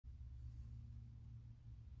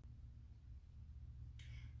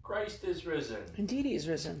Christ is risen. Indeed he is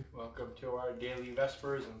risen. Welcome to our Daily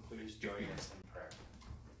Vespers, and please join us in prayer.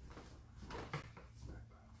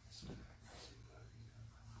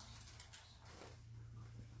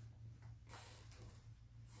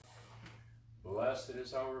 Blessed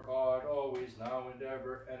is our God, always, now and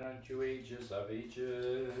ever, and unto ages of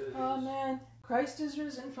ages. Amen. Christ is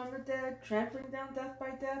risen from the dead, trampling down death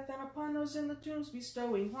by death, and upon those in the tombs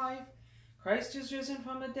bestowing life. Christ is risen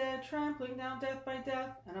from the dead, trampling down death by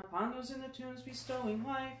death, and upon those in the tombs bestowing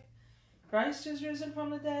life. Christ is risen from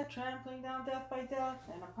the dead, trampling down death by death,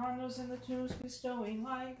 and upon those in the tombs bestowing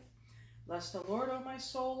life. Bless the Lord, O my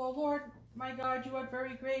soul. O Lord, my God, you are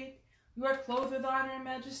very great. You are clothed with honor and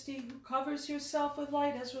majesty, who covers yourself with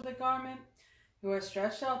light as with a garment, who has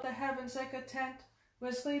stretched out the heavens like a tent, who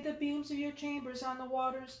has laid the beams of your chambers on the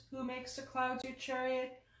waters, who makes the clouds your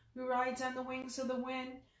chariot, who rides on the wings of the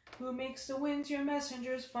wind, who makes the winds your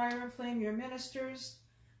messengers, fire and flame your ministers.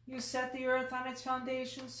 You set the earth on its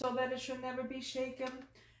foundations so that it should never be shaken.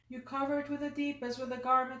 You cover it with the deep as with a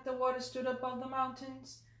garment. The waters stood above the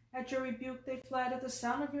mountains. At your rebuke they fled. At the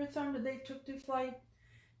sound of your thunder they took to flight.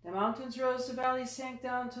 The mountains rose, the valleys sank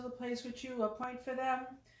down to the place which you appoint for them.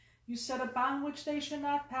 You set a bound which they should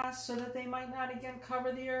not pass, so that they might not again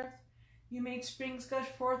cover the earth. You make springs gush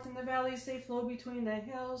forth in the valleys, they flow between the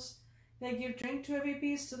hills. They give drink to every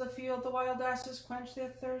beast of the field, the wild asses quench their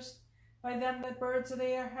thirst. By them the birds of the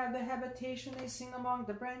air have their habitation, they sing among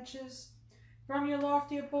the branches. From your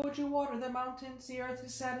lofty abode you water the mountains, the earth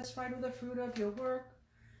is satisfied with the fruit of your work.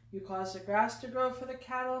 You cause the grass to grow for the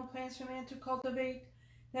cattle and plants for man to cultivate,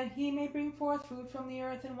 that he may bring forth food from the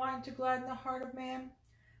earth and wine to gladden the heart of man,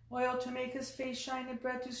 oil to make his face shine and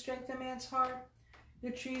bread to strengthen man's heart.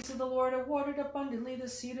 The trees of the Lord are watered abundantly, the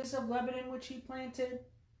cedars of Lebanon which he planted.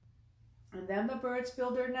 And then the birds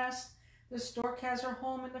build their nests, the stork has her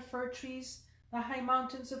home in the fir trees, the high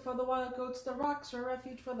mountains are for the wild goats, the rocks are a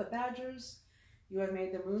refuge for the badgers. You have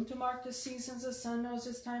made the moon to mark the seasons, the sun knows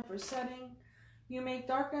its time for setting. You make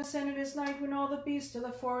darkness and it is night when all the beasts of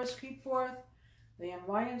the forest creep forth. The young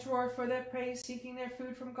lions roar for their prey, seeking their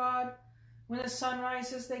food from God. When the sun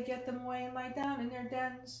rises, they get them away and lie down in their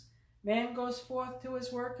dens. Man goes forth to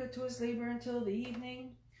his work and to his labor until the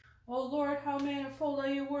evening. O Lord, how manifold are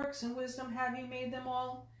your works, and wisdom have you made them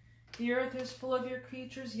all. The earth is full of your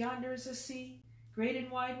creatures, yonder is the sea, great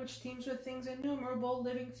and wide, which teems with things innumerable,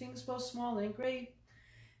 living things both small and great.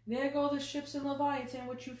 There go the ships and Leviathan,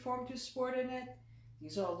 which you formed to sport in it.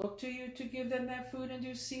 These all look to you to give them their food in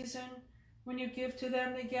due season. When you give to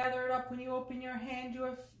them, they gather it up. When you open your hand,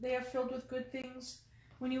 they are filled with good things.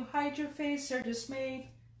 When you hide your face, they're dismayed.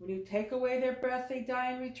 When you take away their breath, they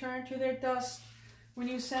die and return to their dust. When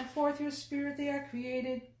you send forth your spirit, they are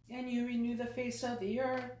created, and you renew the face of the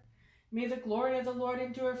earth. May the glory of the Lord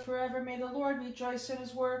endure forever. May the Lord rejoice in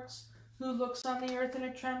his works. Who looks on the earth and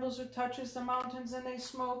it trembles, who touches the mountains and they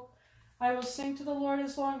smoke. I will sing to the Lord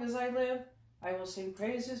as long as I live. I will sing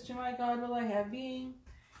praises to my God while I have being.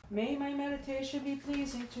 May my meditation be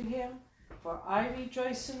pleasing to him, for I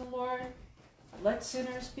rejoice in the Lord. Let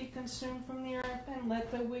sinners be consumed from the earth, and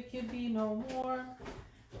let the wicked be no more.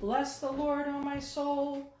 Bless the Lord, O my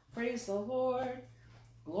soul. Praise the Lord.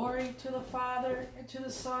 Glory to the Father, and to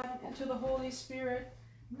the Son, and to the Holy Spirit,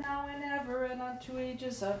 now and ever, and unto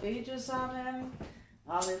ages of ages. Amen.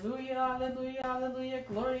 Alleluia, alleluia, alleluia.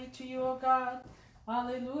 Glory to you, O God.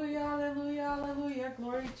 Alleluia, alleluia, alleluia.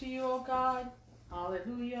 Glory to you, O God.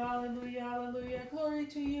 Alleluia, alleluia, alleluia. Glory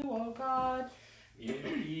to you, O God. In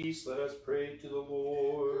peace, let us pray to the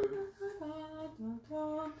Lord.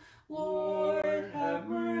 Lord, have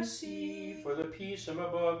mercy. For the peace from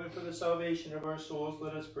above and for the salvation of our souls,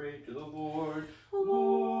 let us pray to the Lord.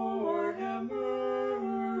 Lord, have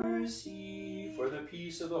mercy. For the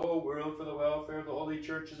peace of the whole world, for the welfare of the holy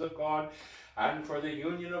churches of God, and for the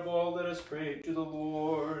union of all, let us pray to the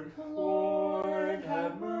Lord. Lord,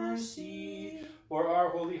 have mercy. For our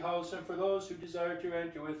holy house and for those who desire to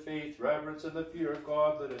enter with faith, reverence, and the fear of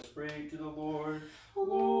God, let us pray to the Lord.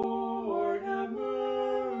 Lord, have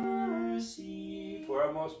mercy. For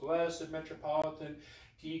our most blessed Metropolitan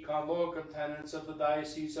Deacon Locum Tenants of the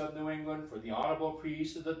Diocese of New England, for the honorable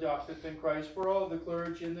priest of the Doctrine in Christ, for all the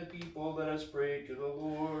clergy and the people, let us pray to the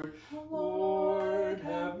Lord. Lord,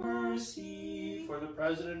 have mercy. For the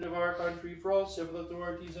President of our country, for all civil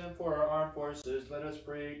authorities, and for our armed forces, let us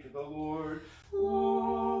pray to the Lord.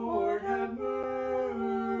 Lord, have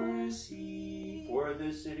mercy. For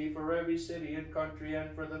this city, mercy for every city and country,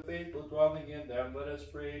 and for the faithful dwelling in them. Let us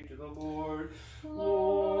pray to the Lord.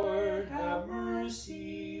 Lord, have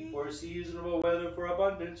mercy. For seasonable weather, for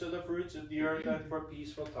abundance of the fruits of the earth, and for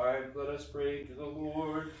peaceful times, let us pray to the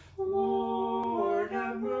Lord. Lord,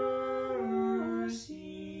 have mercy.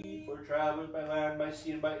 For travelers by land, by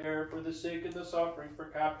sea, and by air, for the sick and the suffering, for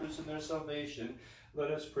captives and their salvation,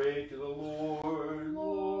 let us pray to the Lord.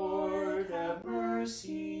 Lord, have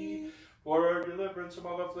mercy. For our deliverance from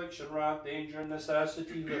all affliction, wrath, danger, and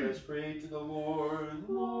necessity, let us pray to the Lord.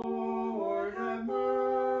 Lord, have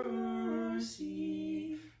mercy.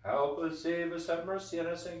 Help us, save us, have mercy on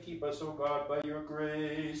us, and keep us, O God, by your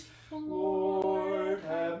grace. Lord,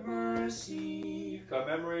 have mercy.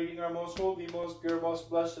 Commemorating our most holy, most pure, most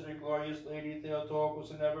blessed, and glorious Lady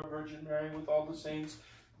Theotokos and ever Virgin Mary with all the saints,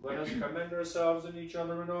 let us commend ourselves and each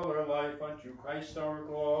other in all our life unto Christ our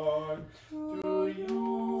God. To you,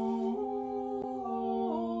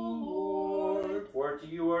 Lord. For to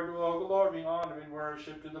you are due all glory, honor, and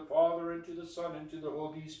worship, to the Father, and to the Son, and to the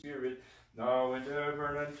Holy Spirit, now and ever,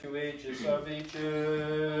 and unto ages of ages.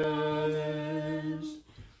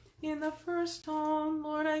 In the first tone,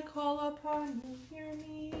 Lord, I call upon you, hear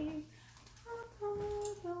me.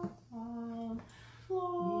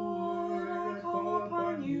 Lord, I call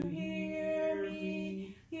upon you, hear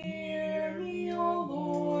me. Hear me, O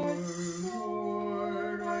Lord.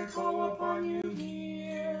 Lord, I call upon you,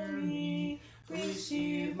 hear me.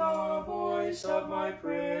 Receive the voice of my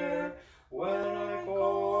prayer. When I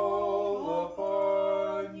call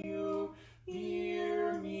upon you,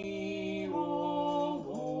 hear me, O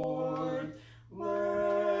Lord.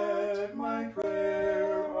 Let my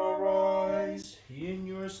prayer arise In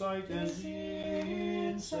your sight as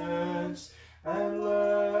incense, and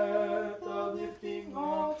let the lifting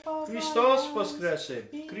of Christos Voskresin,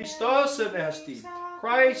 Christos Anesti,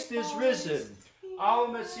 Christ is risen, Al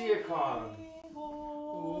Messiah come.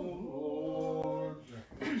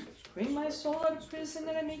 Bring my soul out of prison,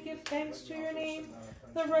 that I may give thanks to your name.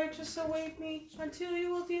 The righteous await me, until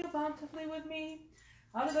you will deal bountifully with me.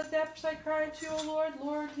 Out of the depths I cry to you, O Lord.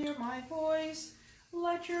 Lord, hear my voice.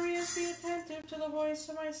 Let your ears be attentive to the voice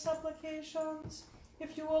of my supplications.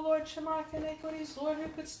 If you, O Lord, shall mock iniquities, Lord, who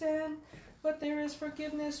could stand? But there is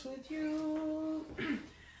forgiveness with you.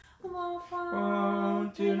 The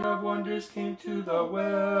Fountain of wonders came to the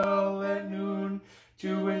well at noon,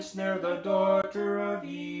 to ensnare the daughter of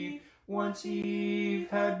Eve. Once Eve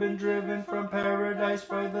had been driven from paradise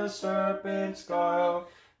by the serpent's guile.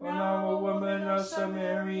 Now a woman of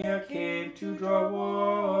Samaria came to draw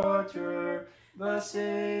water. The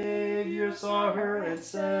Savior saw her and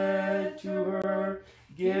said to her,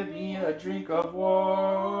 "Give me a drink of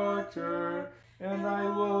water, and I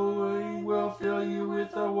will fill you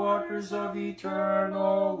with the waters of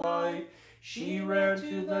eternal life." She ran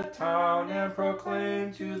to the town and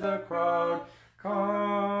proclaimed to the crowd,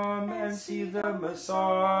 "Come and see the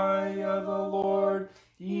Messiah, the Lord.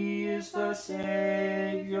 He is the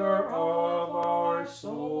Savior of our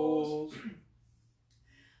souls."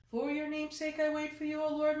 For your name's sake I wait for you, O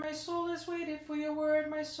Lord. My soul has waited for your word.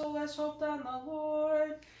 My soul has hoped on the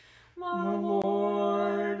Lord. The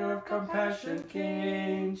Lord of compassion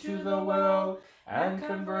came to the well and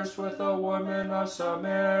conversed with a woman of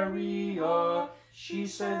Samaria. She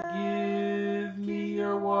said, "Give me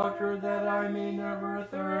your water, that I may never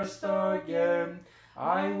thirst again.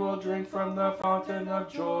 I will drink from the fountain of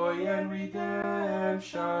joy and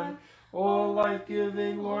redemption. O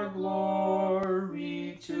life-giving Lord,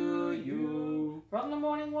 glory to you." From the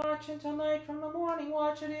morning watch until night, from the morning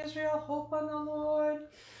watch at Israel, hope on the Lord.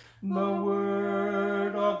 The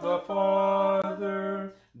word of the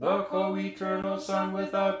Father, the co-eternal Son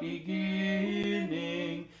without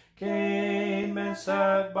beginning, came and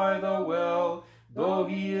sat by the well, though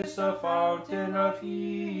he is the fountain of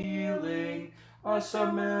healing. A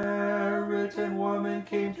Samaritan woman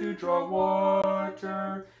came to draw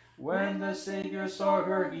water. When the Savior saw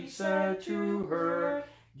her, he said to her,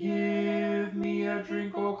 "Give me a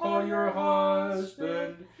drink, or call your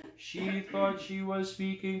husband." She thought she was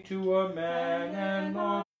speaking to a man and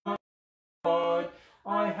not God.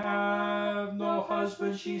 "I have no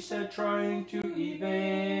husband," she said, trying to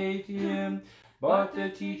evade him. But the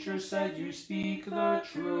teacher said, "You speak the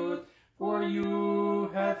truth, for you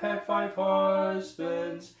have had 5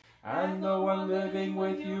 husbands, and the one living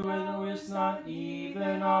with you is not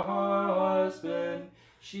even a husband."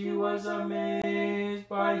 She was amazed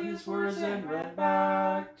by his words and ran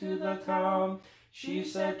back to the town. She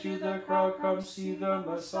said to the crowd, "Come see the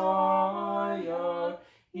Messiah.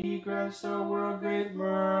 He grants the world great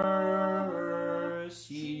mercy."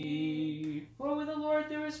 For with the Lord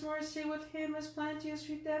there is his mercy, with him is plenteous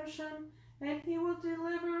redemption, and he will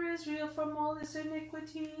deliver Israel from all his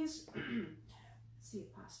iniquities. It's the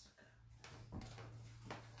Apostica.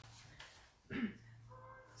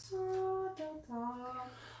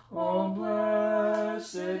 O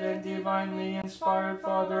blessed and divinely inspired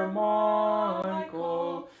Father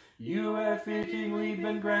Michael, you have fittingly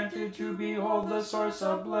been granted to behold the source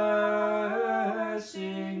of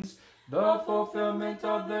blessings, the fulfillment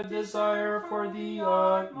of the desire for the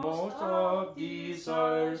utmost of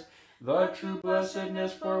desires, the true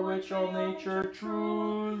blessedness for which all nature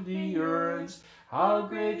truly yearns. How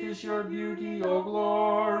great is your beauty, O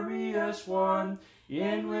glorious one,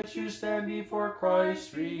 in which you stand before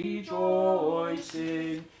Christ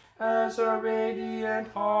rejoicing as a radiant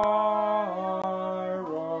hierarch.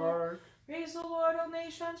 Praise the Lord, all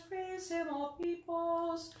nations, praise him, all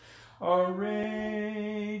peoples.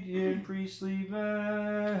 Arrayed in priestly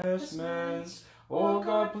vestments, O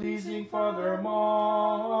God-pleasing Father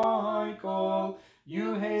Michael,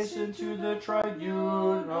 you hasten to the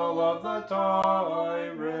tribunal of the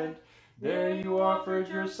tyrant. There you offered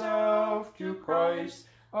yourself to Christ,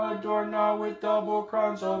 adorned now with double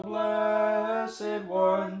crowns, O blessed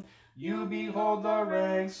one. You behold the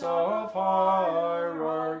ranks of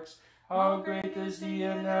hierarchs. How great is the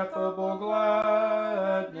ineffable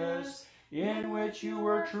gladness in which you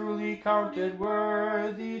were truly counted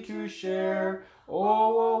worthy to share,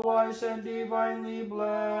 O wise and divinely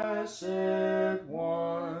blessed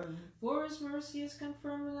one. For his mercy is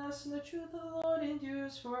confirmed in us, and the truth of the Lord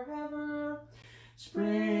endures forever.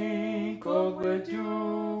 Sprinkled with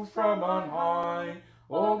dew from on high,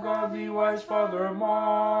 O godly wise Father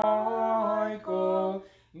Michael,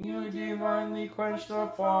 you divinely quench the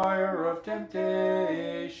fire of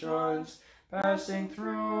temptations, passing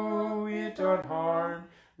through it unharmed.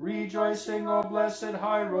 Rejoicing, O blessed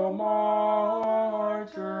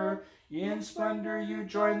Hieromartyr, in splendor you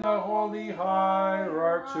join the holy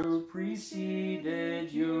hierarchs who preceded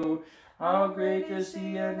you. How great is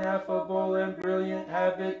the ineffable and brilliant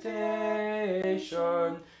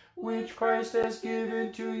habitation which Christ has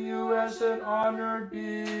given to you as an honored bishop.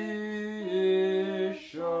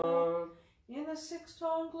 In the sixth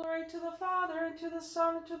tone, glory to the Father, and to the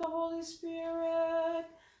Son, and to the Holy Spirit.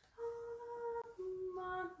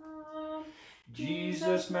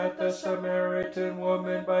 Jesus met the Samaritan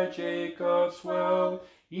woman by Jacob's well.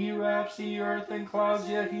 He wraps the earth in clouds,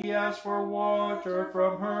 yet he asks for water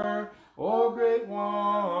from her. O great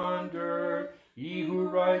wonder! He who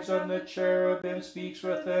rides on the cherubim speaks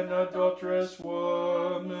with an adulterous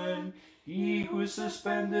woman. He who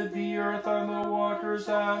suspended the earth on the waters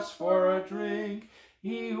asks for a drink.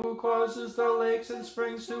 He who causes the lakes and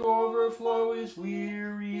springs to overflow is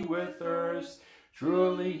weary with thirst.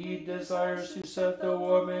 Truly he desires to set the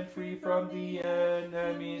woman free from the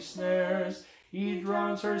enemy's snares. He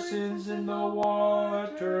drowns her sins in the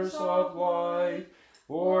waters of life,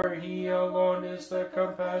 for he alone is the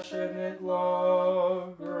compassionate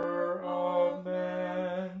lover of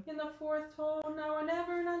man. In the fourth tone, now and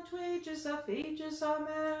ever and unto ages of ages,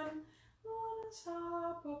 amen.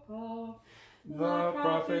 The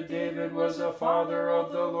prophet David was a father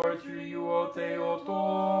of the Lord through you, O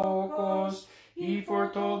Theotokos. He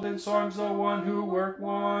foretold in songs the one who worked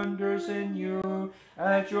wonders in you.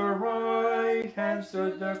 At your right hand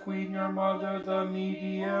stood the Queen, your mother, the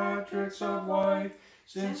mediatrix of life,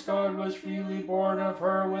 since God was freely born of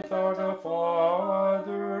her without a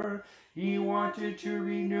father. He wanted to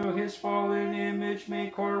renew his fallen image,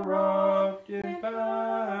 made corrupt in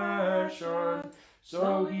passion.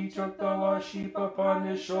 So he took the lost sheep upon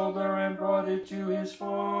his shoulder and brought it to his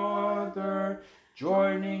Father,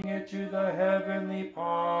 joining it to the heavenly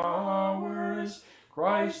powers.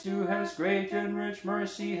 Christ, who has great and rich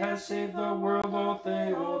mercy, has saved the world, O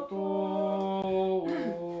Theotokos.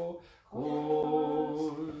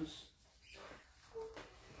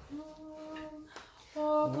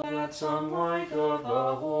 Let some light of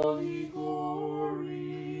the holy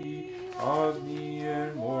glory of the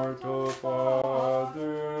immortal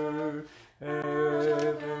Father,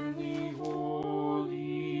 heavenly,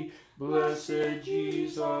 holy, blessed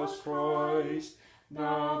Jesus Christ,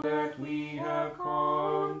 now that we have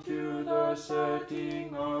come to the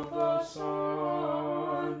setting of the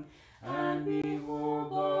sun, and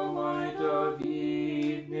behold the light of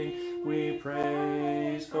evening, we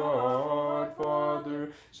praise God,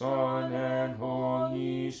 Father, Son, and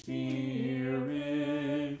Holy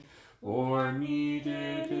Spirit. For meet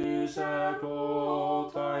it is at all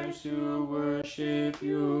times to worship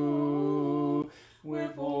you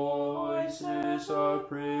with voices of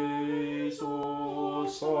praise, O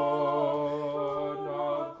Son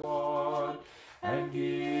of God, and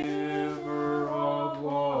give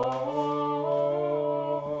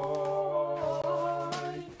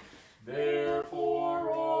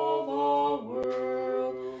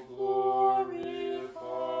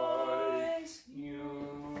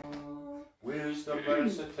wisdom, let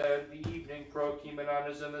us attend the evening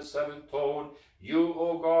prokimenanas in the seventh tone. You,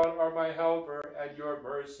 O God, are my helper, and your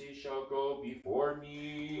mercy shall go before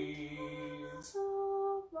me.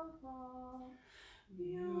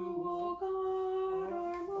 You, O God,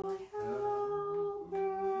 are my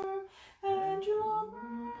helper, and your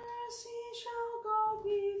mercy shall go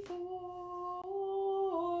before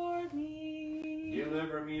me.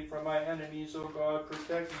 Deliver me from my enemies, O God.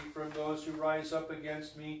 Protect me from those who rise up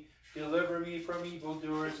against me. Deliver me from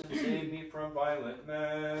evildoers and save me from violent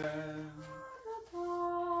men.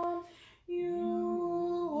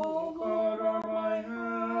 You, O God, are my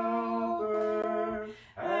helper,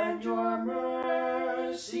 and your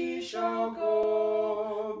mercy shall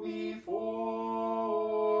go before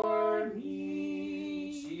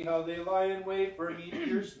me. See how they lie in wait for me.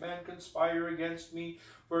 Fierce men conspire against me.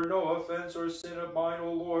 For no offense or sin of mine,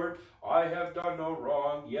 O Lord, I have done no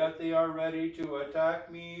wrong, yet they are ready to attack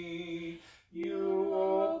me. You,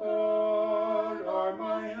 O God, are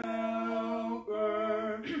my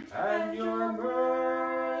helper, and your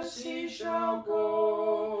mercy shall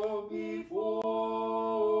go before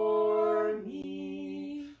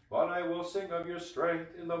me. But I will sing of your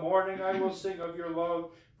strength. In the morning I will sing of your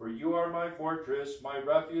love, for you are my fortress, my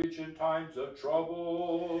refuge in times of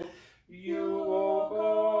trouble. You, O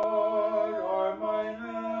God, are my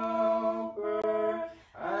helper,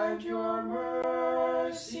 and your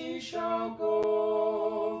mercy shall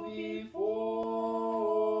go before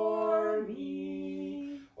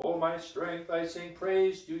me. O my strength, I sing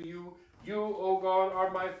praise to you. You, O God, are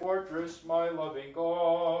my fortress, my loving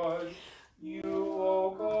God. You, O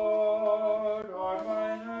God, are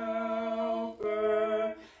my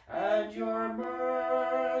helper, and your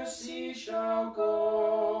mercy shall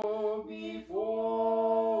go before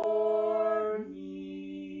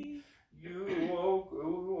me. You,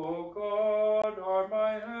 O God, are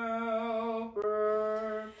my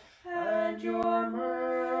helper, and your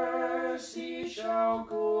mercy shall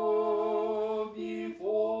go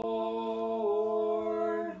before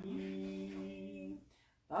me.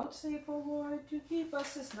 Vouchsafe, O Lord, to keep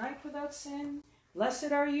us this night without sin.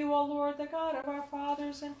 Blessed are you, O Lord, the God of our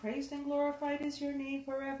fathers, and praised and glorified is your name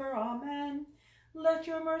forever. Amen. Let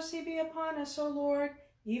your mercy be upon us, O Lord,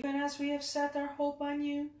 even as we have set our hope on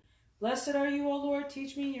you. Blessed are you, O Lord,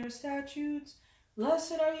 teach me your statutes.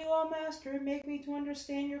 Blessed are you, O Master, make me to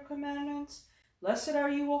understand your commandments. Blessed are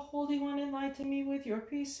you, O Holy One, enlighten me with your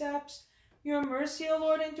precepts. Your mercy, O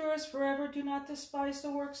Lord, endures forever. Do not despise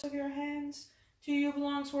the works of your hands. To you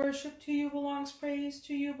belongs worship, to you belongs praise,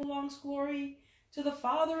 to you belongs glory, to the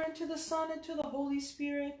Father, and to the Son, and to the Holy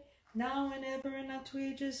Spirit, now and ever, and unto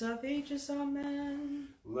ages of ages. Amen.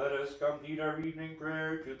 Let us complete our evening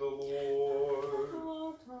prayer to the Lord.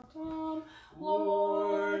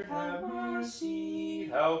 Lord, have mercy.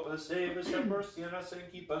 Help us, save us, have mercy on us, and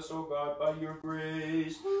keep us, O God, by your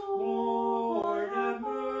grace. Lord, have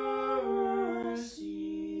mercy.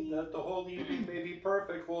 That the whole evening may be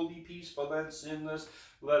perfect, holy, peaceful, and sinless.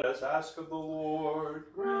 Let us ask of the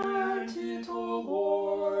Lord. Grant it, O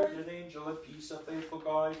Lord. An angel of peace, a faithful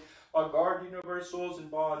guide, a guardian of our souls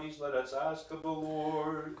and bodies, let us ask of the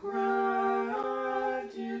Lord.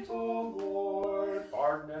 Grant it, O Lord.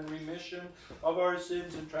 Pardon and remission of our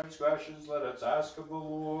sins and transgressions, let us ask of the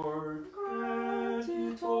Lord. Grant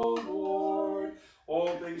it, O Lord. All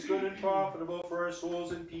things good and profitable for our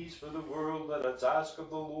souls and peace for the world, let us ask of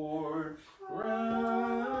the Lord.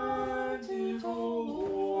 Grant it, O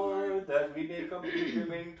Lord, that we may complete the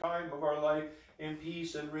remaining time of our life in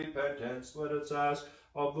peace and repentance, let us ask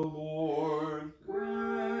of the Lord.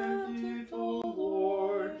 Grant it, O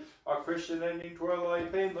Lord, a Christian ending to our life,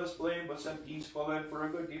 painless, blameless, and peaceful, and for a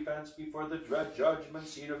good defense before the dread judgment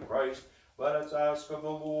seat of Christ, let us ask of the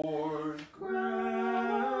Lord.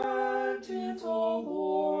 Grant it, O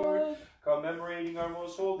Lord, commemorating our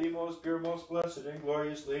most holy, most pure, most blessed, and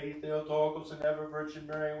glorious Lady Theotokos and ever Virgin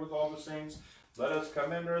Mary with all the saints, let us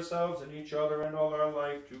commend ourselves and each other and all our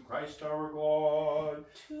life to Christ our God.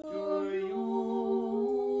 To you,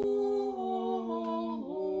 O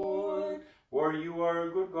Lord. For you are a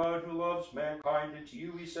good God who loves mankind, and to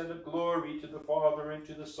you we send up glory, to the Father, and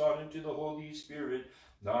to the Son, and to the Holy Spirit,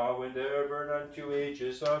 now and ever, and unto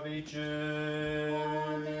ages of ages.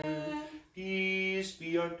 Amen. Peace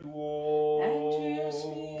be unto all. And to your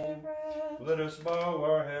spirit. Let us bow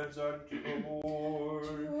our heads unto the Lord.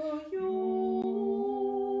 To you,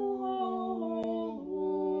 O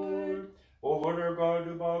Lord. O Lord, our Father God,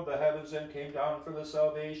 who above the heavens and came down for the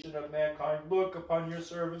salvation of mankind, look upon your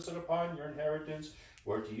servants and upon your inheritance.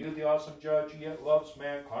 For to you, the awesome judge, who yet loves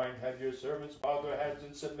mankind, have your servants bowed their heads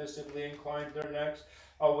and submissively inclined their necks,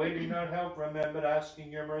 awaiting not help from men, but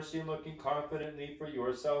asking your mercy and looking confidently for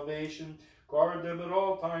your salvation. Guard them at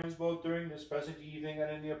all times, both during this present evening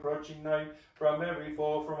and in the approaching night, from every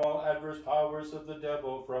foe, from all adverse powers of the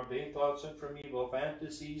devil, from vain thoughts and from evil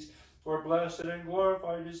fantasies. For blessed and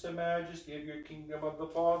glorified is the majesty of your kingdom, of the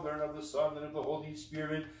Father, and of the Son, and of the Holy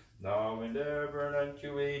Spirit, now and ever, and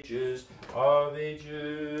unto ages of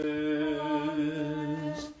ages.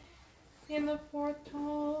 Amen. In the fourth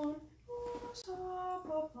tone,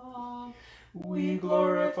 we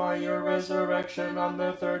glorify your resurrection on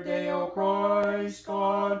the third day, O Christ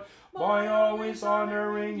God, by always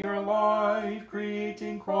honoring your life,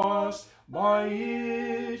 creating cross. By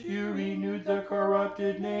it you renewed the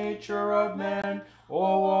corrupted nature of man,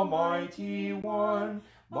 O Almighty One.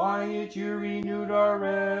 By it you renewed our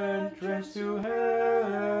entrance to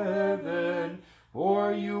heaven,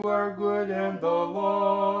 for you are good and the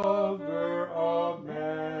lover of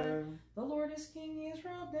man. The Lord is King, he is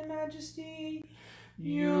robed in majesty.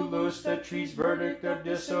 You loosed the tree's verdict of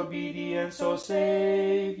disobedience, O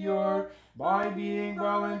Savior, by being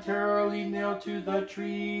voluntarily nailed to the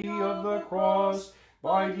tree of the cross,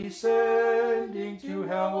 by descending to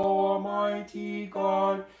hell, O Almighty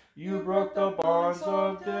God. You broke the bonds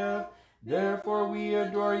of death. Therefore we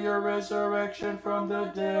adore your resurrection from the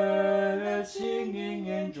dead, singing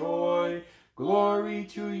in joy. Glory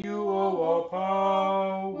to you, O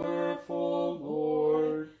all-powerful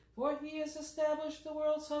Lord. For he has established the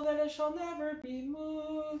world so that it shall never be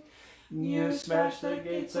moved. You smashed the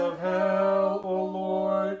gates of hell, O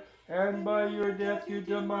Lord, and by your death you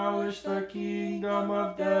demolished the kingdom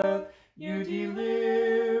of death. You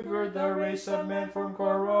delivered the race of men from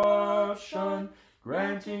corruption,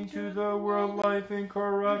 granting to the world life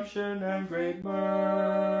incorruption and great mercy.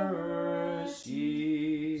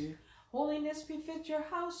 Holiness befits your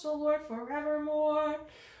house, O Lord, forevermore.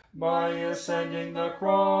 By ascending the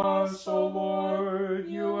cross, O Lord,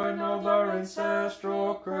 you annulled our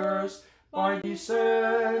ancestral curse. By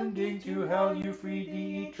descending to hell, you freed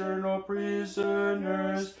the eternal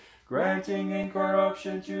prisoners, granting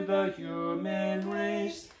incorruption to the human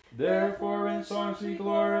race. Therefore in songs we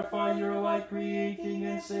glorify your light, creating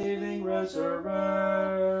and saving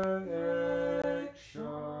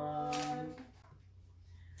resurrection.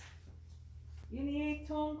 In the eighth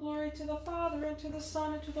tone, glory to the Father, and to the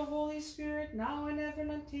Son, and to the Holy Spirit, now and ever,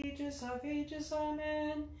 and unto ages of ages.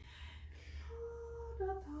 Amen.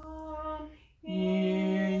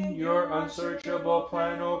 In your unsearchable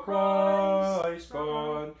plan, O Christ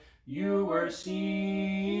God, you were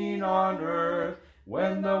seen on earth.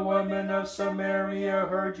 When the woman of Samaria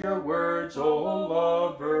heard your words, O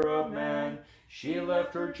lover of man, she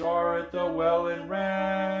left her jar at the well and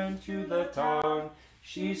ran to the town.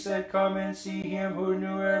 She said, come and see him who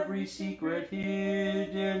knew every secret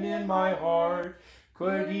hidden in my heart.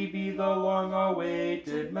 Could he be the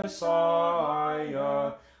long-awaited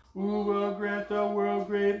Messiah, who will grant the world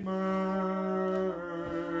great mercy?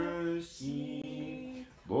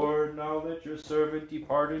 Lord, now let your servant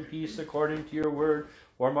depart in peace according to your word.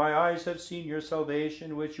 For my eyes have seen your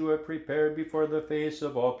salvation, which you have prepared before the face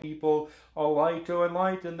of all people, a light to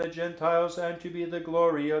enlighten the Gentiles and to be the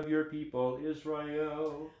glory of your people,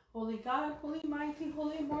 Israel. Holy God, holy mighty,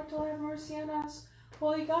 holy immortal, have mercy on us.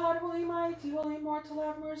 Holy God, holy mighty, holy immortal,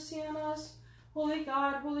 have mercy on us. Holy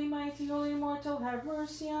God, holy mighty, holy immortal, have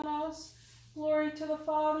mercy on us. Glory to the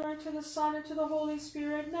Father, and to the Son, and to the Holy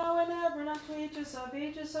Spirit, now and ever, and unto ages of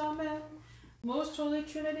ages. Amen. Most Holy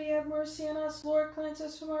Trinity, have mercy on us. Lord, cleanse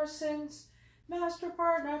us from our sins. Master,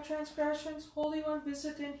 pardon our transgressions. Holy One,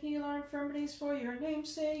 visit and heal our infirmities for your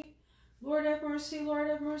name's sake. Lord, have mercy. Lord,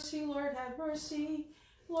 have mercy. Lord, have mercy.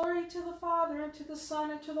 Glory to the Father, and to the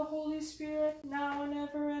Son, and to the Holy Spirit, now and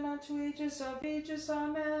ever, and unto ages of ages.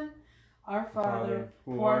 Amen. Our Father,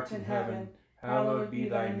 who art in heaven, hallowed be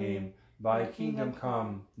thy name. Thy kingdom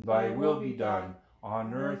come, thy will be done,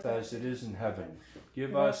 on earth as it is in heaven.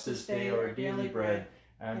 Give us this day our daily bread,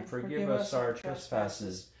 and forgive us our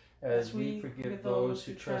trespasses, as we forgive those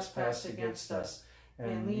who trespass against us.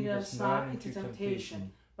 And lead us not into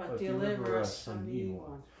temptation, but deliver us from the evil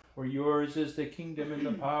one. For yours is the kingdom, and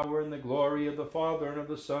the power, and the glory of the Father, and of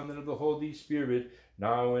the Son, and of the Holy Spirit,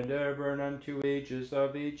 now and ever, and unto ages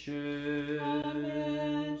of ages.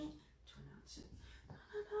 Amen.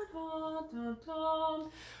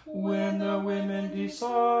 When the women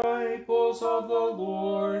disciples of the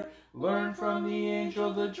Lord learned from the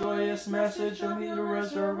angel the joyous message of the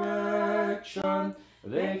resurrection,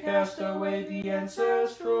 They cast away the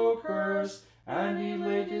ancestral curse, and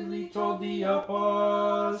elatedly told the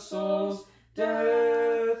apostles,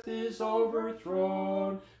 death is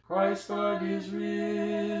overthrown, Christ God is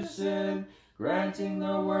risen, granting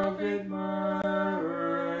the world great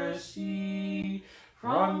mercy.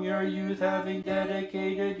 From your youth, having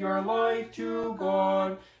dedicated your life to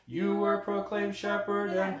God, you were proclaimed shepherd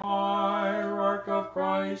and hierarch of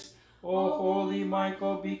Christ. O holy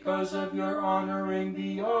Michael, because of your honoring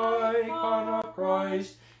the icon of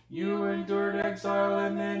Christ, you endured exile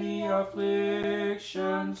and many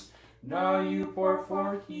afflictions. Now you pour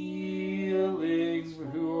forth healings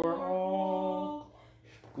for all.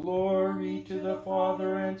 Glory to the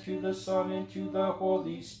Father, and to the Son, and to the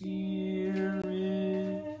Holy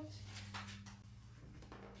Spirit.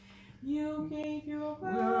 You gave your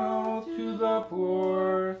Wealth to the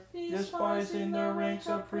poor, despising the ranks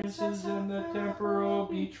of princes and the temporal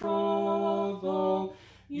betrothal.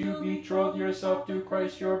 You betrothed yourself to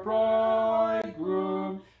Christ your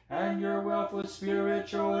bridegroom, and your wealth was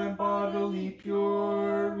spiritual and bodily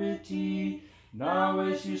purity. Now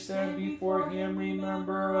as you stand before him,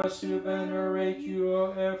 remember us who venerate you,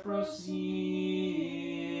 O Ephrosyne.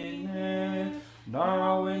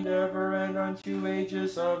 Now and ever and unto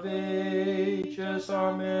ages of ages.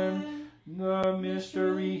 Amen. The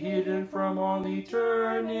mystery hidden from all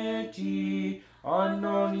eternity,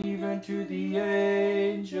 unknown even to the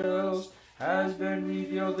angels, has been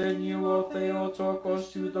revealed in you, O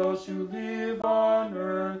Theotokos, to those who live on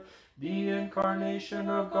earth. The incarnation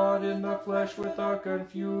of God in the flesh without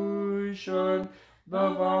confusion, the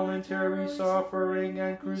voluntary suffering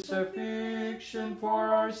and crucifixion for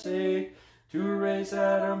our sake, to raise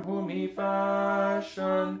Adam whom he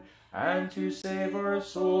fashioned, and to save our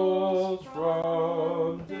souls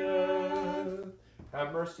from death.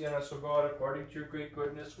 Have mercy on us, O God, according to your great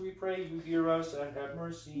goodness. We pray you hear us and have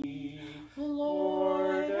mercy.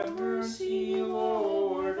 Lord, have mercy.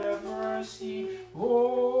 Lord, have mercy.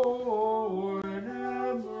 Lord,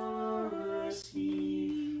 have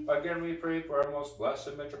mercy. Again, we pray for our most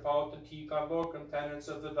blessed Metropolitan Tikhon, locum tenens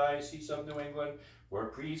of the Diocese of New England, for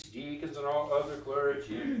priests, deacons, and all other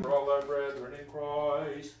clergy, and for all our brethren in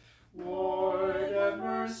Christ. Lord, have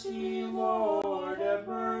mercy. Lord, have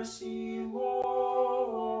mercy.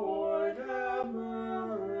 Lord, have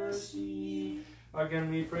mercy. Again,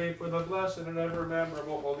 we pray for the blessed and ever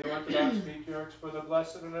memorable Holy Orthodox Patriarchs, for the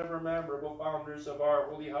blessed and ever memorable founders of our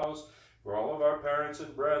Holy House, for all of our parents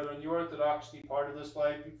and brethren, the Orthodox departed this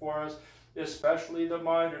life before us, especially the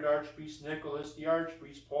martyred Archpriest Nicholas, the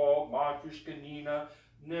Archpriest Paul, Matushka, Nina,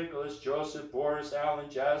 Nicholas, Joseph, Boris, Alan,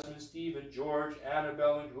 Jasmine, Stephen, George,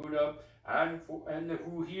 Annabelle, and Huda, and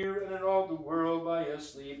who hear and in all the world lie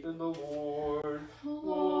asleep in the Lord.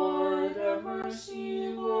 Lord, have mercy.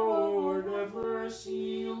 Lord, have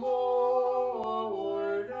mercy.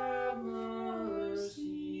 Lord, have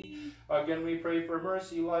mercy. Again, we pray for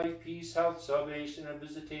mercy, life, peace, health, salvation, and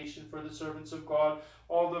visitation for the servants of God,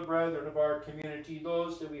 all the brethren of our community,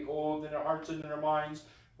 those that we hold in our hearts and in our minds,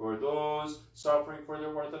 for those suffering for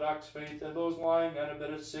their Orthodox faith, and those lying on a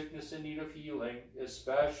bed of sickness in need of healing,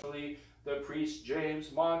 especially the priest James,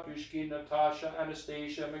 Matushki, Natasha,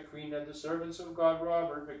 Anastasia, Macrina, and the servants of God,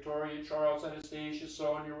 Robert, Victoria, Charles, Anastasia,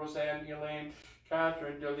 Sonia, Roseanne, Elaine,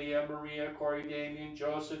 Catherine, Delia, Maria, Corey, Damien,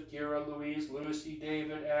 Joseph, Kira, Louise, Lucy,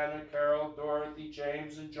 David, Anna, Carol, Dorothy,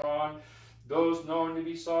 James, and John, those known to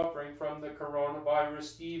be suffering from the coronavirus,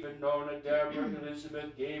 Stephen, Nona, Deborah,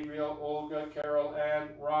 Elizabeth, Gabriel, Olga, Carol, Ann,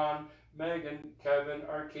 Ron, Megan, Kevin,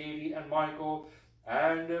 Arcady, and Michael,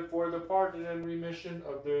 and for the pardon and remission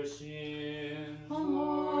of their sins.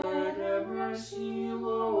 Lord, have mercy.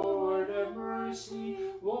 Lord, have mercy.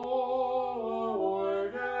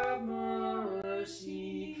 Lord, have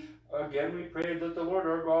mercy. Again, we pray that the Lord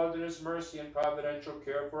our God, in his mercy and providential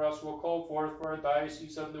care for us, will call forth for our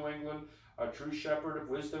Diocese of New England a true shepherd of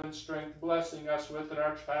wisdom and strength, blessing us with an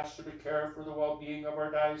archpastor to care for the well-being of our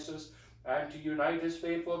diocese, and to unite his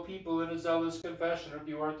faithful people in a zealous confession of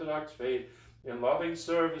the Orthodox faith, in loving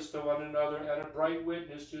service to one another, and a bright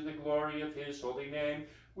witness to the glory of his holy name.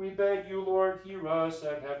 We beg you, Lord, hear us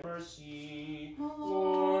and have mercy.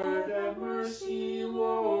 Lord, have mercy.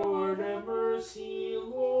 Lord, have mercy.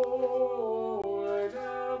 Lord,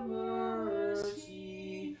 have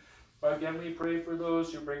mercy. Again, we pray for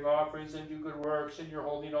those who bring offerings and do good works in your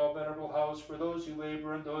holy and all venerable house, for those who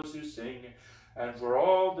labor and those who sing, and for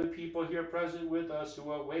all the people here present with us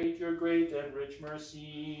who await your great and rich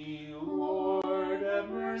mercy. Lord, have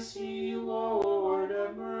mercy. Lord,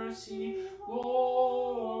 have mercy.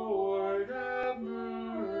 Lord, have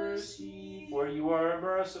mercy. For you are a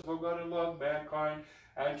merciful God and love mankind.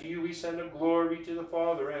 And to you we send up glory to the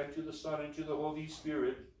Father, and to the Son, and to the Holy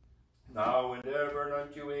Spirit, now and ever, and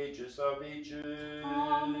unto ages of ages.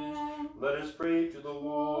 Amen. Let us pray to the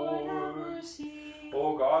Lord, have Lord. mercy.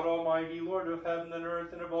 O God Almighty, Lord of heaven and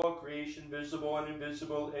earth, and of all creation, visible and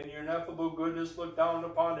invisible, in your ineffable goodness, look down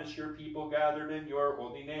upon us, your people gathered in your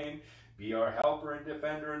holy name. Be our helper and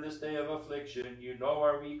defender in this day of affliction. You know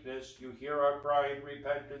our weakness. You hear our cry in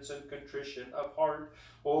repentance and contrition of heart.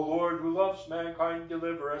 O Lord, who loves mankind,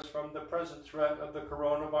 deliver us from the present threat of the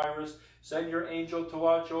coronavirus. Send your angel to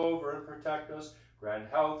watch over and protect us. Grant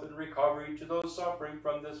health and recovery to those suffering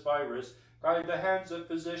from this virus. Guide the hands of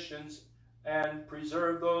physicians and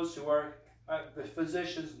preserve those who are the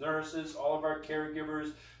physicians, nurses, all of our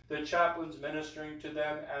caregivers, the chaplains ministering to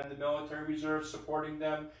them, and the military reserve supporting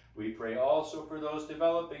them. We pray also for those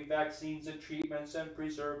developing vaccines and treatments, and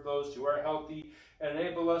preserve those who are healthy.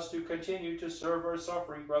 Enable us to continue to serve our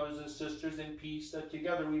suffering brothers and sisters in peace, that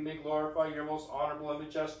together we may glorify your most honorable and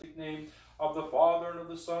majestic name, of the Father, and of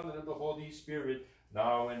the Son, and of the Holy Spirit,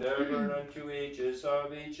 now and ever, and unto ages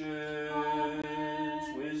of ages.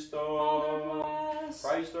 Amen. Wisdom.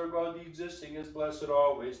 Christ our God, the existing, is blessed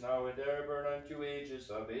always, now and ever, and unto ages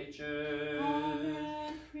of ages.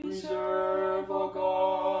 Amen. Preserve, O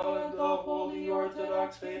God, the holy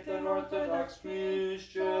Orthodox faith and Orthodox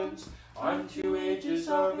Christians, unto ages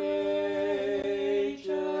of ages.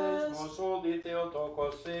 Most holy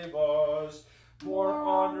Theotokos, save us. More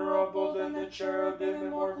honorable than the cherubim,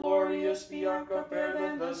 and more glorious beyond compare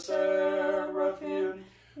than the seraphim.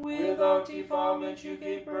 Without defilement you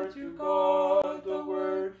gave birth to God, the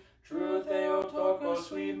Word. True Theotokos,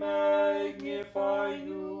 we magnify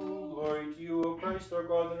you. Glory to you, O Christ, our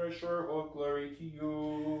God, and our sure hope. Glory to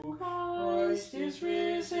you. Christ is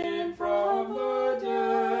risen from the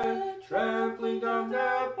dead, trampling down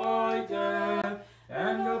death by death,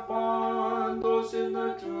 and upon those in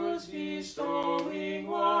the tombs bestowing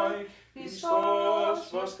life. Christos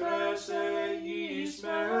voskreσε εις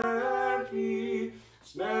σμέρτη,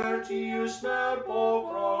 σμέρτιους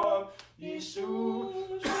μερπόπρα,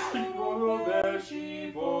 Ιησούς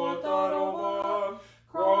προβεύσει βοταροβά.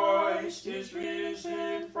 Christ is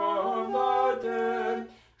risen from the dead,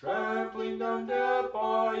 trampling down death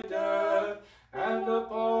by death, and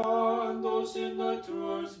upon those in the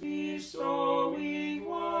tombs bestowing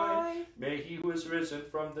life. May he who is risen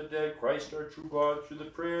from the dead, Christ our true God, through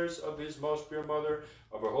the prayers of his most pure mother,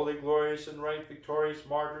 of our holy, glorious, and right victorious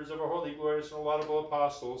martyrs, of our holy, glorious, and laudable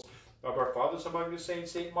apostles, of our fathers among the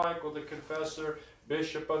saints, Saint Michael the Confessor,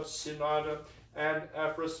 Bishop of Synod, and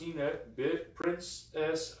Afrosina,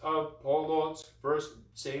 Princess of Polotsk, first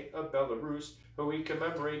Saint of Belarus, who we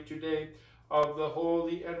commemorate today, of the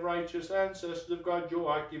holy and righteous ancestors of God,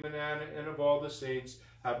 Joachim and Anna, and of all the saints.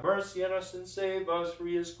 Have mercy on us and save us, for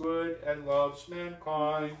he is good and loves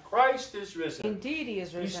mankind. Christ is risen. Indeed he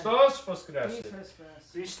is risen. Christos voskreσε.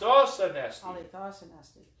 Christos anesti. Alithos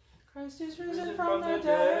anesti. Christ is risen from the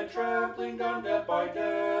dead, trampling down death by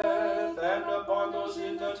death, and upon those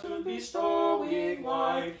in the tomb bestowing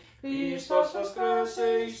life. Christos voskreσε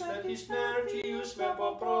εις με τη σμέρτιους με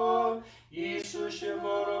ποπρόν, Ιησούς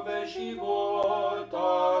ευώροβε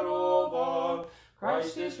životarova.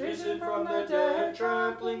 Christ is risen from the dead,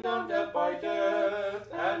 trampling down death by death,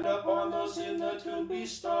 and upon those in the tomb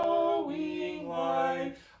bestowing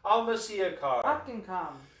life. Almasiakar.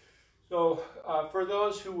 Aktenkam. So, for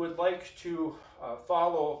those who would like to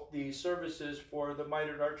follow the services for the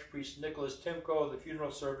mitred Archpriest Nicholas Timko, the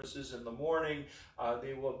funeral services in the morning,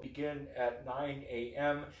 they will begin at 9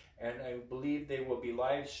 a.m. and I believe they will be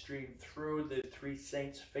live streamed through the Three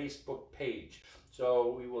Saints Facebook page.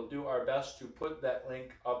 So we will do our best to put that link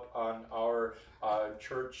up on our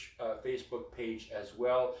church Facebook page as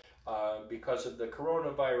well. Because of the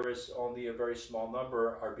coronavirus, only a very small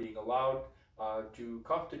number are being allowed to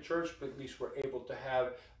come to church, but at least we're able to have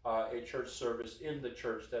a church service in the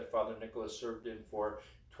church that Father Nicholas served in for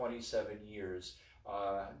 27 years,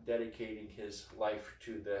 dedicating his life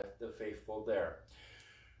to the faithful there.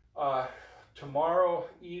 Tomorrow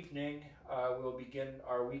evening, we'll begin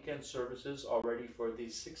our weekend services already for the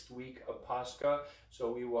 6th week of Pascha.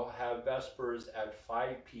 So we will have Vespers at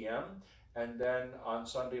 5 p.m. And then on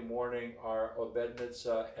Sunday morning, our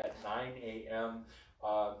Obednitsa at 9 a.m.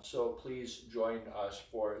 So please join us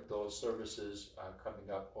for those services coming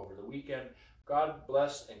up over the weekend. God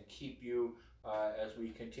bless and keep you as we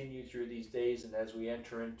continue through these days and as we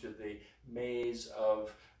enter into the maze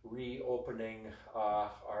of reopening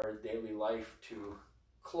our daily life to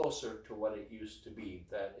closer to what it used to be,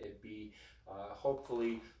 that it be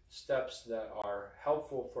hopefully steps that are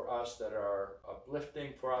helpful for us, that are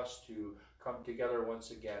uplifting for us to come together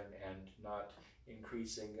once again and not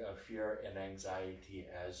increasing fear and anxiety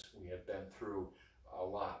as we have been through a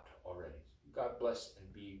lot already. God bless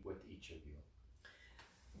and be with each of you.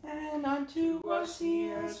 And unto us he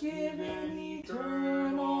has given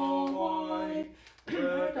eternal life.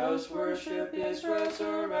 Let us worship his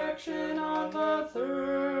resurrection on the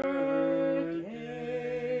third